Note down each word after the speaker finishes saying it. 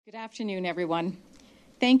Good afternoon, everyone.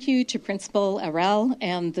 Thank you to Principal Arel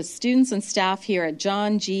and the students and staff here at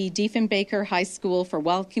John G. Diefenbaker High School for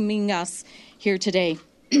welcoming us here today.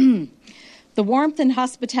 The warmth and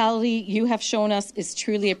hospitality you have shown us is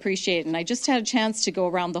truly appreciated, and I just had a chance to go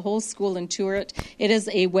around the whole school and tour it. It is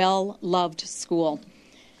a well-loved school.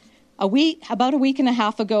 About a week and a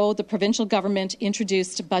half ago, the provincial government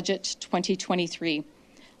introduced Budget 2023.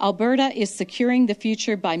 Alberta is securing the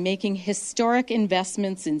future by making historic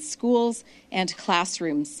investments in schools and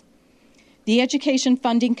classrooms. The education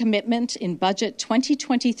funding commitment in Budget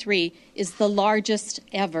 2023 is the largest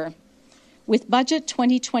ever. With Budget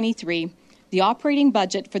 2023, the operating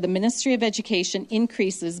budget for the Ministry of Education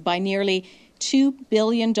increases by nearly $2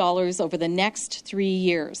 billion over the next 3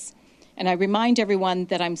 years. And I remind everyone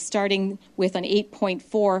that I'm starting with an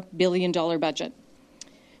 $8.4 billion budget.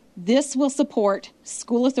 This will support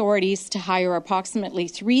school authorities to hire approximately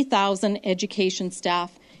 3,000 education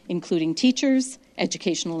staff, including teachers,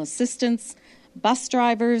 educational assistants, bus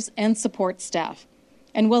drivers, and support staff,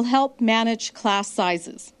 and will help manage class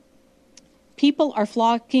sizes. People are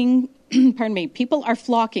flocking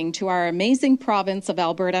to our amazing province of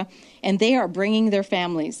Alberta, and they are bringing their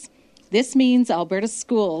families. This means Alberta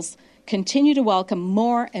schools continue to welcome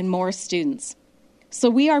more and more students. So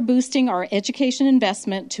we are boosting our education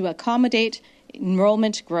investment to accommodate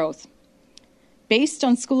enrollment growth. Based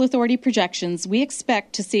on school authority projections, we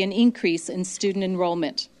expect to see an increase in student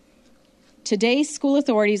enrollment. Today, school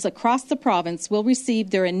authorities across the province will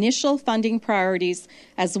receive their initial funding priorities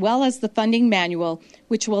as well as the funding manual,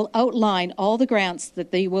 which will outline all the grants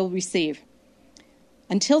that they will receive.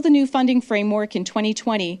 Until the new funding framework in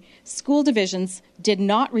 2020, school divisions did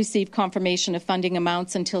not receive confirmation of funding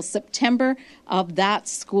amounts until September of that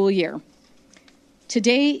school year.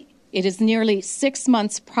 Today, it is nearly 6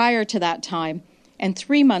 months prior to that time and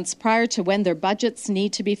 3 months prior to when their budgets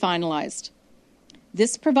need to be finalized.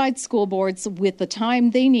 This provides school boards with the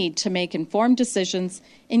time they need to make informed decisions,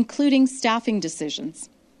 including staffing decisions.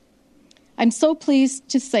 I'm so pleased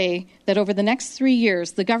to say that over the next 3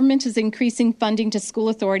 years, the government is increasing funding to school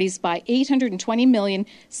authorities by $820 million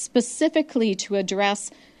specifically to address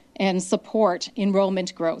and support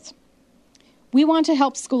enrollment growth. We want to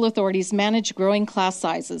help school authorities manage growing class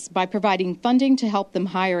sizes by providing funding to help them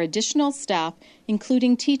hire additional staff,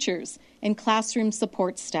 including teachers and classroom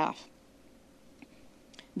support staff.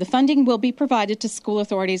 The funding will be provided to school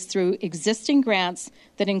authorities through existing grants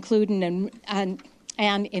that include an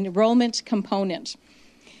enrollment component.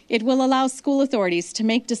 It will allow school authorities to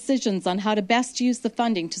make decisions on how to best use the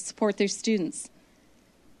funding to support their students.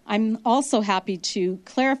 I'm also happy to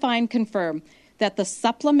clarify and confirm that the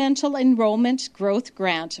Supplemental Enrollment Growth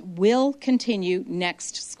Grant will continue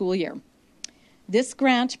next school year. This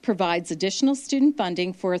grant provides additional student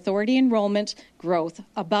funding for authority enrollment growth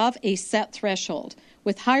above a set threshold,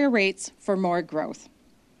 with higher rates for more growth.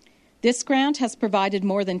 This grant has provided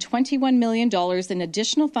more than $21 million in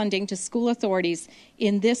additional funding to school authorities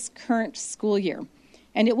in this current school year,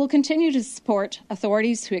 and it will continue to support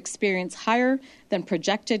authorities who experience higher than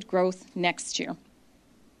projected growth next year.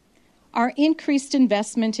 Our increased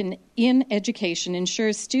investment in education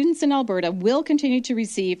ensures students in Alberta will continue to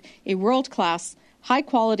receive a world-class,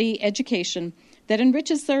 high-quality education that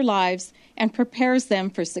enriches their lives and prepares them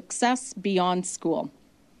for success beyond school.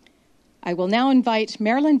 I will now invite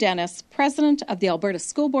Marilyn Dennis, President of the Alberta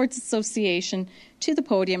School Boards Association, to the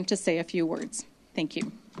podium to say a few words. Thank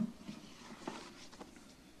you.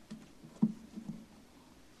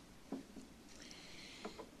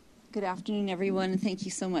 Good afternoon, everyone, and thank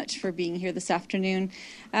you so much for being here this afternoon.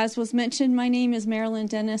 As was mentioned, my name is Marilyn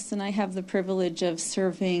Dennis, and I have the privilege of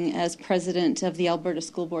serving as President of the Alberta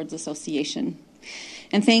School Boards Association.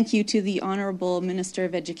 And thank you to the Honourable Minister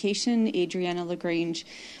of Education, Adriana LaGrange,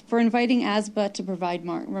 for inviting ASBA to provide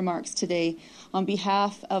remarks today on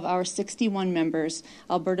behalf of our 61 members,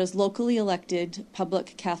 Alberta's locally elected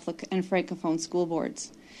public, Catholic, and Francophone school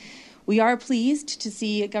boards. We are pleased to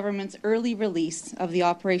see government's early release of the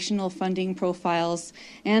operational funding profiles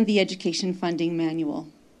and the education funding manual.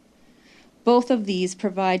 Both of these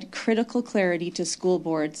provide critical clarity to school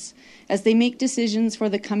boards as they make decisions for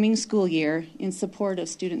the coming school year in support of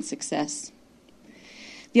student success.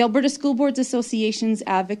 The Alberta School Boards Association's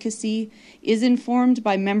advocacy is informed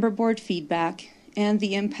by member board feedback and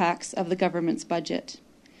the impacts of the government's budget.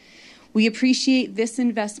 We appreciate this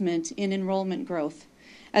investment in enrollment growth,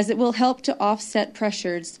 as it will help to offset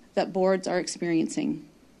pressures that boards are experiencing.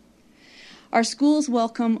 Our schools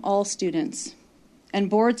welcome all students, and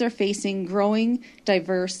boards are facing growing,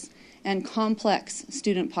 diverse, and complex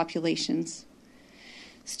student populations.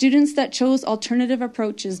 Students that chose alternative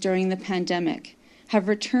approaches during the pandemic have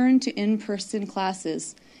returned to in-person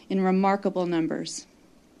classes in remarkable numbers.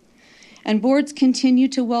 And boards continue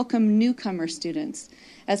to welcome newcomer students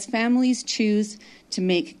as families choose to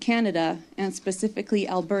make Canada, and specifically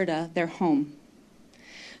Alberta, their home.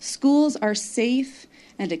 Schools are safe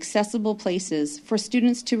and accessible places for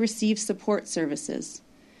students to receive support services.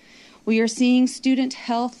 We are seeing student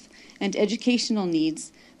health and educational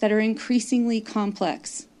needs that are increasingly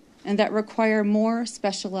complex and that require more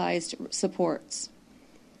specialized supports.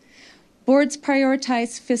 Boards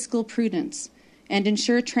prioritize fiscal prudence and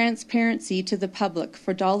ensure transparency to the public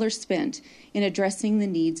for dollars spent in addressing the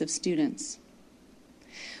needs of students.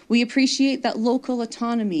 We appreciate that local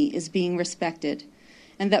autonomy is being respected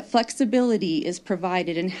and that flexibility is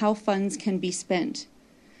provided in how funds can be spent.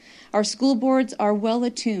 Our school boards are well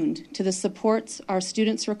attuned to the supports our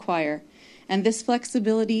students require, and this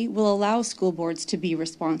flexibility will allow school boards to be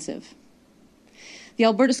responsive. The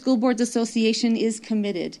Alberta School Boards Association is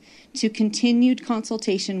committed to continued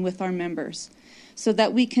consultation with our members so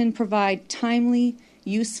that we can provide timely,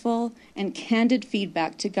 useful, and candid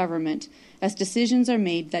feedback to government as decisions are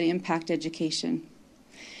made that impact education.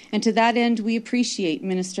 And to that end, we appreciate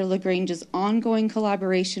Minister LaGrange's ongoing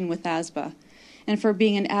collaboration with ASBA and for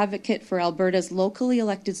being an advocate for Alberta's locally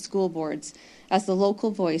elected school boards as the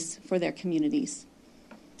local voice for their communities.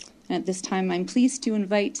 And at this time, I'm pleased to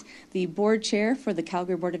invite the board chair for the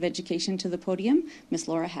Calgary Board of Education to the podium, Ms.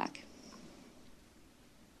 Laura Hack.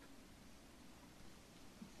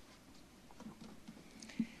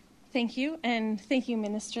 Thank you, and thank you,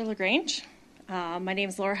 Minister LaGrange. My name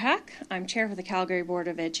is Laura Hack. I'm chair for the Calgary Board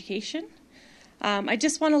of Education. I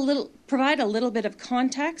just want to provide a little bit of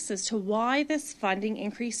context as to why this funding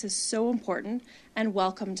increase is so important and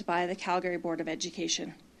welcomed by the Calgary Board of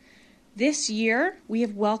Education. This year, we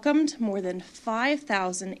have welcomed more than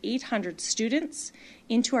 5,800 students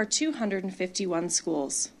into our 251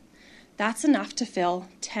 schools. That's enough to fill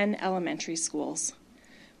 10 elementary schools.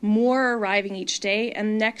 More are arriving each day,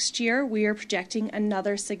 and next year we are projecting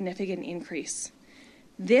another significant increase.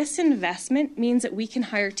 This investment means that we can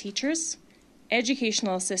hire teachers,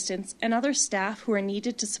 educational assistants, and other staff who are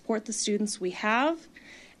needed to support the students we have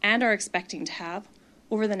and are expecting to have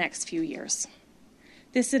over the next few years.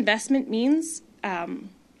 This investment means,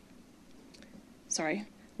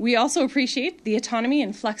 we also appreciate the autonomy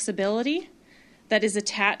and flexibility that is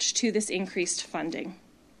attached to this increased funding.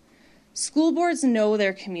 School boards know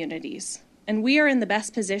their communities, and we are in the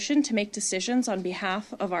best position to make decisions on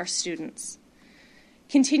behalf of our students.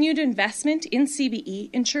 Continued investment in CBE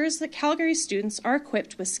ensures that Calgary students are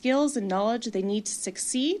equipped with skills and knowledge they need to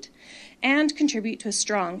succeed and contribute to a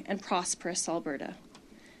strong and prosperous Alberta.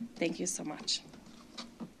 Thank you so much.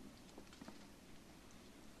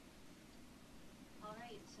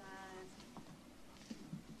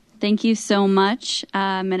 Thank you so much,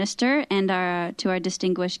 Minister, and to our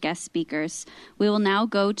distinguished guest speakers. We will now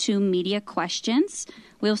go to media questions.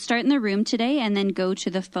 We'll start in the room today and then go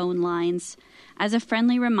to the phone lines. As a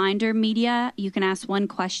friendly reminder, media, you can ask one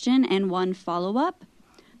question and one follow-up.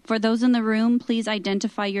 For those in the room, please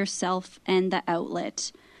identify yourself and the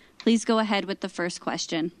outlet. Please go ahead with the first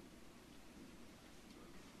question.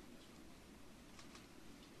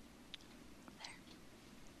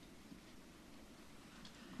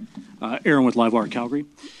 Aaron with Livewire Calgary.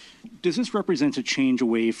 Does this represent a change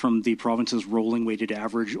away from the province's rolling weighted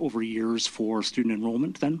average over years for student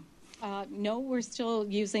enrollment then? No, we're still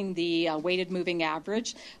using the weighted moving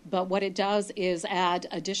average, but what it does is add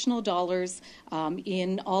additional dollars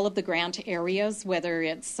in all of the grant areas, whether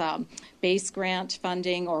it's base grant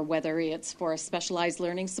funding or whether it's for specialized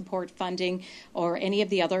learning support funding or any of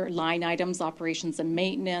the other line items, operations and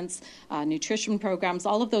maintenance, nutrition programs.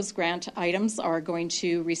 All of those grant items are going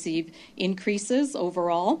to receive increases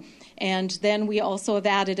overall. And then we also have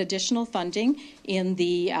added additional funding in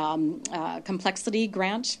the complexity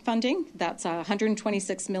grant funding. That's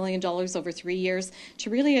 $126 million over 3 years to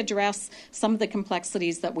really address some of the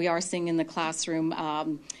complexities that we are seeing in the classroom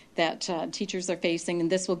that teachers are facing. And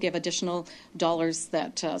this will give additional dollars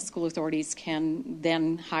that school authorities can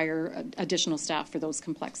then hire additional staff for those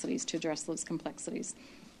complexities, to address those complexities.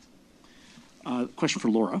 Question for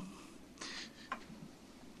Laura.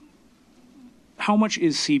 How much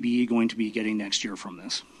is CBE going to be getting next year from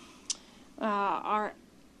this?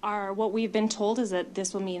 What we've been told is that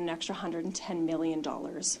this will mean an extra $110 million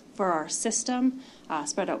for our system,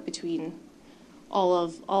 spread out between all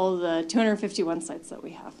of the 251 sites that we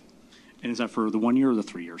have. And is that for the 1 year or the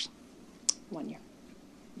 3 years? 1 year.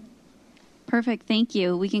 Perfect, thank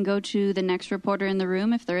you. We can go to the next reporter in the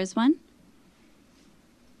room if there is one.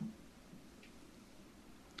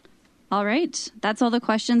 All right. That's all the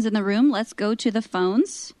questions in the room. Let's go to the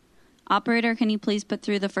phones. Operator, can you please put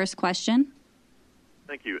through the first question?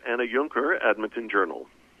 Thank you. Anna Juncker, Edmonton Journal.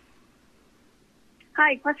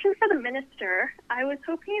 Hi, question for the minister. I was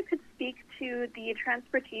hoping you could speak to the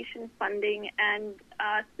transportation funding and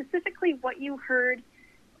specifically what you heard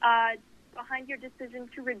behind your decision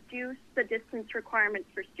to reduce the distance requirements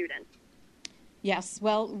for students. Yes,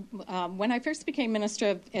 well, when I first became Minister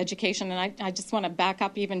of Education, and I just want to back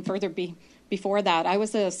up even further before that, I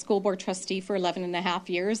was a school board trustee for 11 and a half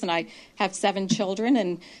years, and I have 7 children,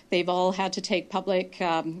 and they've all had to take public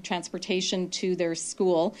transportation to their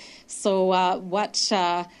school. So what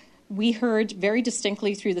we heard very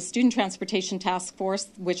distinctly through the Student Transportation Task Force,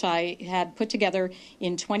 which I had put together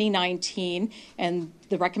in 2019, and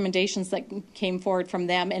the recommendations that came forward from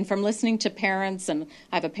them, and from listening to parents, and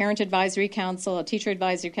I have a parent advisory council, a teacher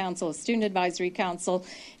advisory council, a student advisory council,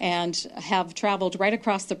 and have traveled right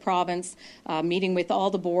across the province, meeting with all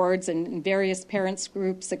the boards and various parents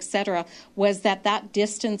groups, etc., was that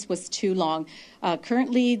distance was too long.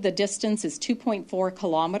 Currently, the distance is 2.4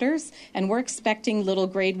 kilometers, and we're expecting little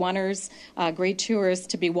grade 1ers, grade 2ers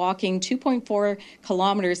to be walking 2.4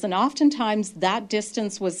 kilometers, and oftentimes that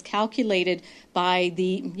distance was calculated by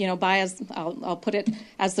I'll put it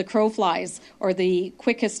as the crow flies, or the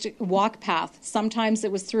quickest walk path. Sometimes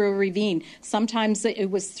it was through a ravine. Sometimes it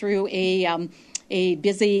was through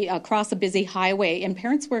across a busy highway, and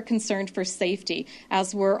parents were concerned for safety,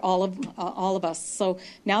 as were all of us. So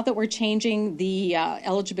now that we're changing the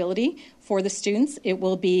eligibility for the students, it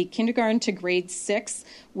will be kindergarten to grade 6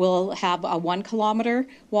 will have a 1 kilometer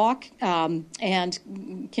walk, and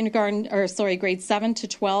grade 7 to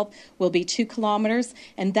 12 will be 2 kilometers,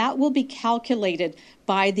 and that will be calculated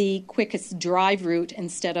by the quickest drive route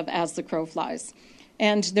instead of as the crow flies.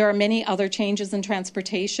 And there are many other changes in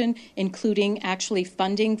transportation, including actually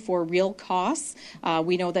funding for real costs.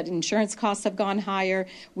 We know that insurance costs have gone higher.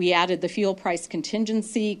 We added the fuel price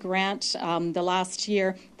contingency grant the last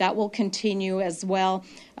year. That will continue as well.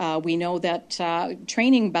 We know that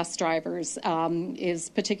training bus drivers is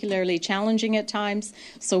particularly challenging at times.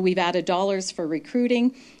 So we've added dollars for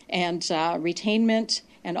recruiting and retainment,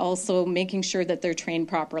 and also making sure that they're trained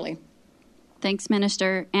properly. Thanks,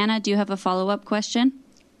 Minister. Anna, do you have a follow-up question?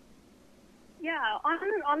 Yeah,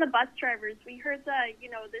 on the bus drivers, we heard that,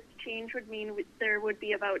 this change would mean there would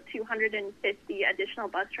be about 250 additional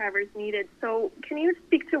bus drivers needed. So can you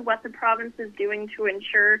speak to what the province is doing to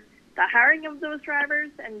ensure the hiring of those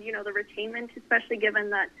drivers and, the retainment, especially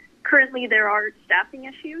given that currently there are staffing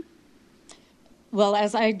issues? Well,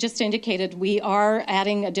 as I just indicated, we are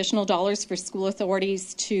adding additional dollars for school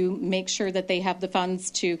authorities to make sure that they have the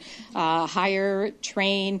funds to hire,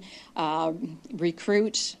 train,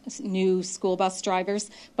 recruit new school bus drivers.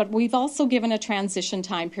 But we've also given a transition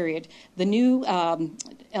time period. The new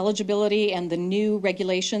eligibility and the new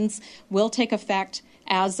regulations will take effect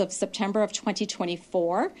as of September of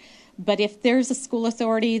 2024. But if there's a school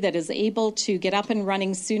authority that is able to get up and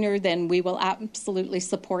running sooner, then we will absolutely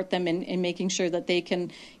support them in making sure that they can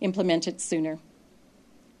implement it sooner.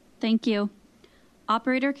 Thank you.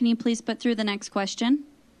 Operator, can you please put through the next question?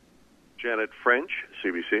 Janet French,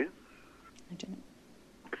 CBC.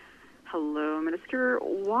 Hello, Minister.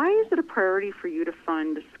 Why is it a priority for you to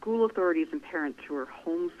fund school authorities and parents who are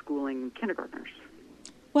homeschooling kindergartners?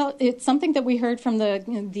 Well, it's something that we heard from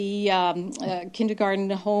the Kindergarten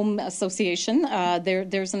Home Association.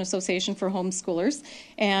 There's an association for homeschoolers,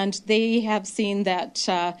 and they have seen that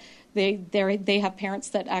they have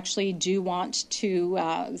parents that actually do want to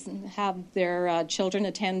have their children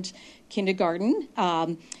attend kindergarten,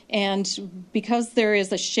 and because there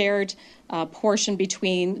is a shared portion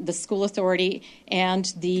between the school authority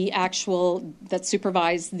and the actual that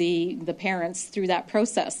supervise the parents through that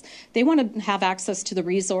process, they want to have access to the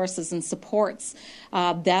resources and supports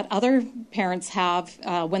that other parents have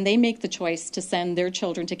when they make the choice to send their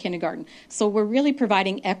children to kindergarten. So we're really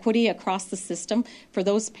providing equity across the system for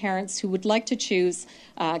those parents who would like to choose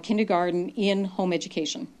kindergarten in home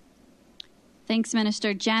education. Thanks,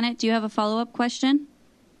 Minister. Janet, do you have a follow-up question?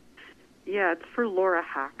 Yeah, it's for Laura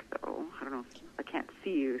Hack, though. I don't know. I can't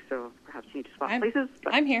see you, so perhaps you need to swap places.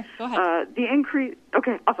 But, I'm here. Go ahead.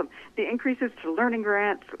 Okay, awesome. The increases to learning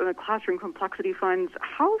grants, the classroom complexity funds,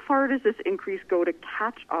 how far does this increase go to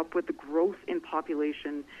catch up with the growth in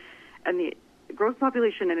population and the growth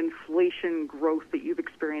population and inflation growth that you've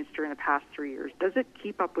experienced during the past 3 years? Does it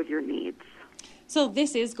keep up with your needs? So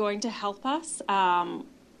this is going to help us.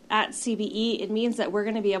 At CBE, it means that we're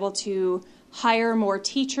going to be able to hire more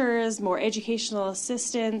teachers, more educational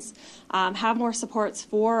assistants, have more supports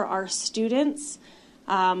for our students.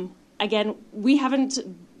 Again, we haven't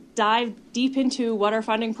dive deep into what our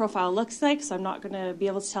funding profile looks like, so I'm not going to be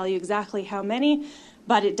able to tell you exactly how many,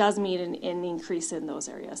 but it does mean an increase in those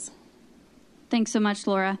areas. Thanks so much,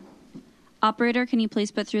 Laura. Operator, can you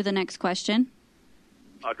please put through the next question?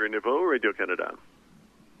 Audrey Neveu, Radio Canada.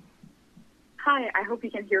 Hi, I hope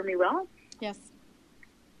you can hear me well. Yes.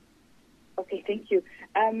 Okay, thank you.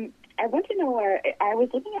 I want to know, I was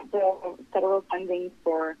looking at the federal funding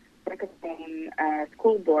for Francophone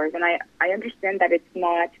school boards, and I understand that it's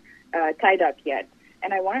not tied up yet.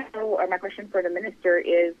 And I want to know, my question for the minister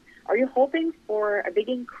is, are you hoping for a big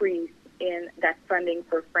increase in that funding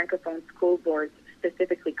for Francophone school boards,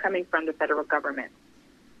 specifically coming from the federal government?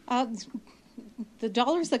 The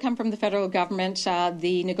dollars that come from the federal government,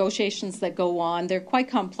 the negotiations that go on, they're quite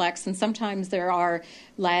complex, and sometimes there are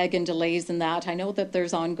lag and delays in that. I know that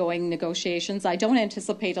there's ongoing negotiations. I don't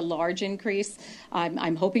anticipate a large increase.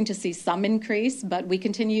 I'm hoping to see some increase, but we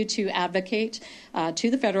continue to advocate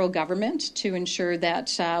to the federal government to ensure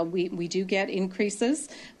that we do get increases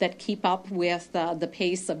that keep up with the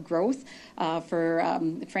pace of growth for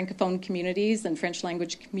Francophone communities and French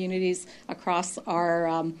language communities across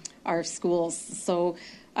our schools. So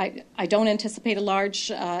I don't anticipate a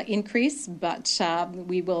large increase, but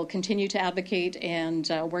we will continue to advocate and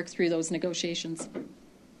work through those negotiations.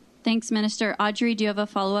 Thanks, Minister. Audrey, do you have a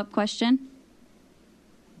follow-up question?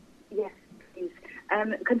 Yes, please.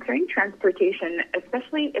 Concerning transportation,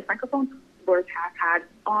 especially if Francophone boards have had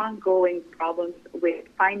ongoing problems with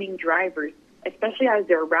finding drivers, especially as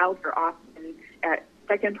their routes are often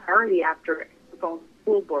second priority after Francophone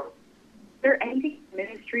school boards. Is there anything the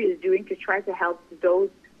ministry is doing to try to help those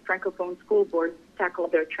Francophone school boards tackle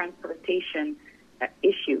their transportation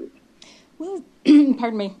issues? Well,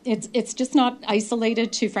 pardon me. It's just not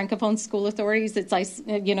isolated to Francophone school authorities. It's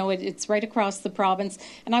it's right across the province,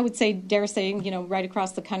 and I would dare say, right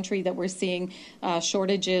across the country that we're seeing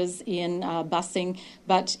shortages in busing.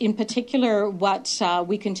 But in particular, what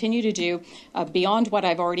we continue to do beyond what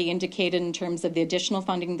I've already indicated in terms of the additional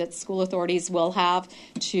funding that school authorities will have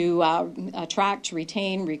to attract,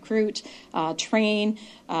 retain, recruit, train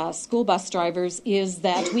school bus drivers, is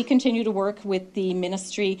that we continue to work with the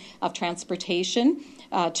Ministry of Transportation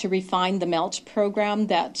to refine the MELT program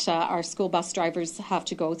that our school bus drivers have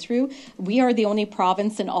to go through. We are the only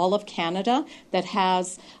province in all of Canada that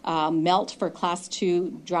has MELT for Class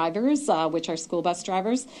 2 drivers, which are school bus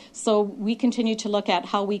drivers. So we continue to look at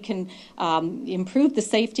how we can improve the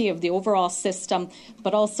safety of the overall system,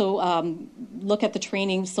 but also look at the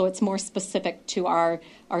training so it's more specific to our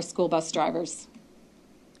school bus drivers.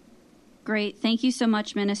 Great. Thank you so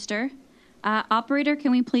much, Minister. Operator,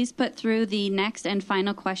 can we please put through the next and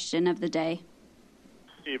final question of the day?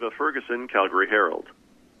 Eva Ferguson, Calgary Herald.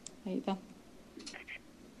 Eva.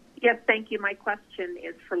 Yes, thank you. My question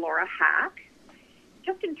is for Laura Hack.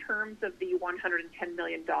 Just in terms of the $110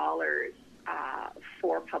 million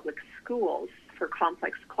for public schools for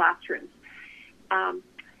complex classrooms, I'm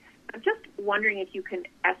just wondering if you can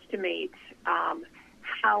estimate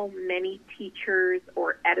how many teachers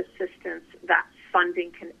or ed assistants that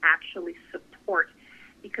funding can actually support,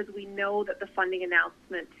 because we know that the funding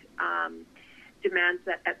announcement demands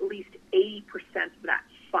that at least 80% of that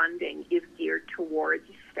funding is geared towards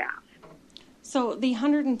staff. So the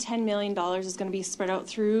 $110 million is going to be spread out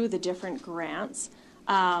through the different grants.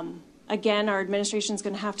 Again, our administration is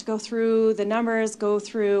going to have to go through the numbers, go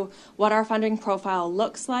through what our funding profile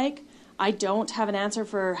looks like. I don't have an answer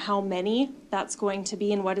for how many that's going to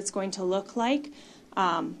be and what it's going to look like.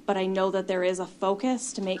 But I know that there is a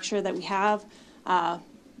focus to make sure that we have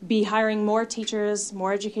be hiring more teachers,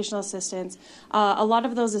 more educational assistants. A lot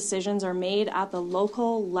of those decisions are made at the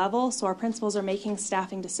local level, so our principals are making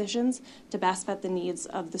staffing decisions to best fit the needs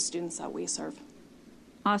of the students that we serve.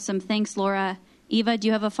 Awesome. Thanks, Laura. Eva, do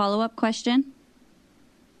you have a follow-up question?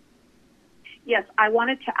 Yes, I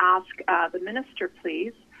wanted to ask the minister,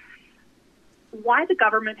 please, why the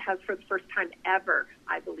government has, for the first time ever,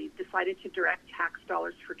 I believe, decided to direct tax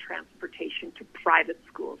dollars for transportation to private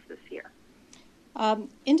schools this year.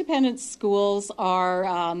 Independent schools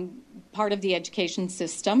are part of the education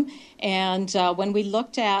system, and when we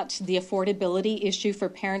looked at the affordability issue for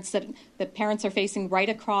parents that parents are facing right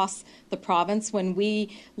across the province, when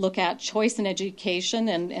we look at choice in education,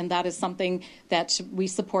 and that is something that we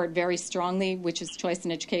support very strongly, which is choice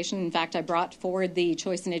in education. In fact, I brought forward the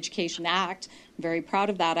Choice in Education Act. I'm very proud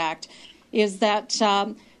of that act. Is that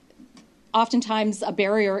oftentimes a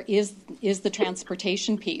barrier is the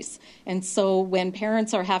transportation piece. And so when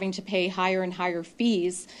parents are having to pay higher and higher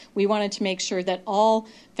fees, we wanted to make sure that all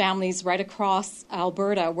families right across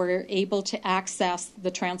Alberta were able to access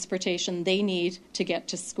the transportation they need to get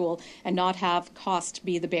to school and not have cost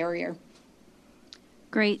be the barrier.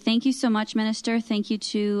 Great. Thank you so much, Minister. Thank you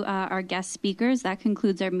to our guest speakers. That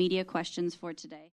concludes our media questions for today.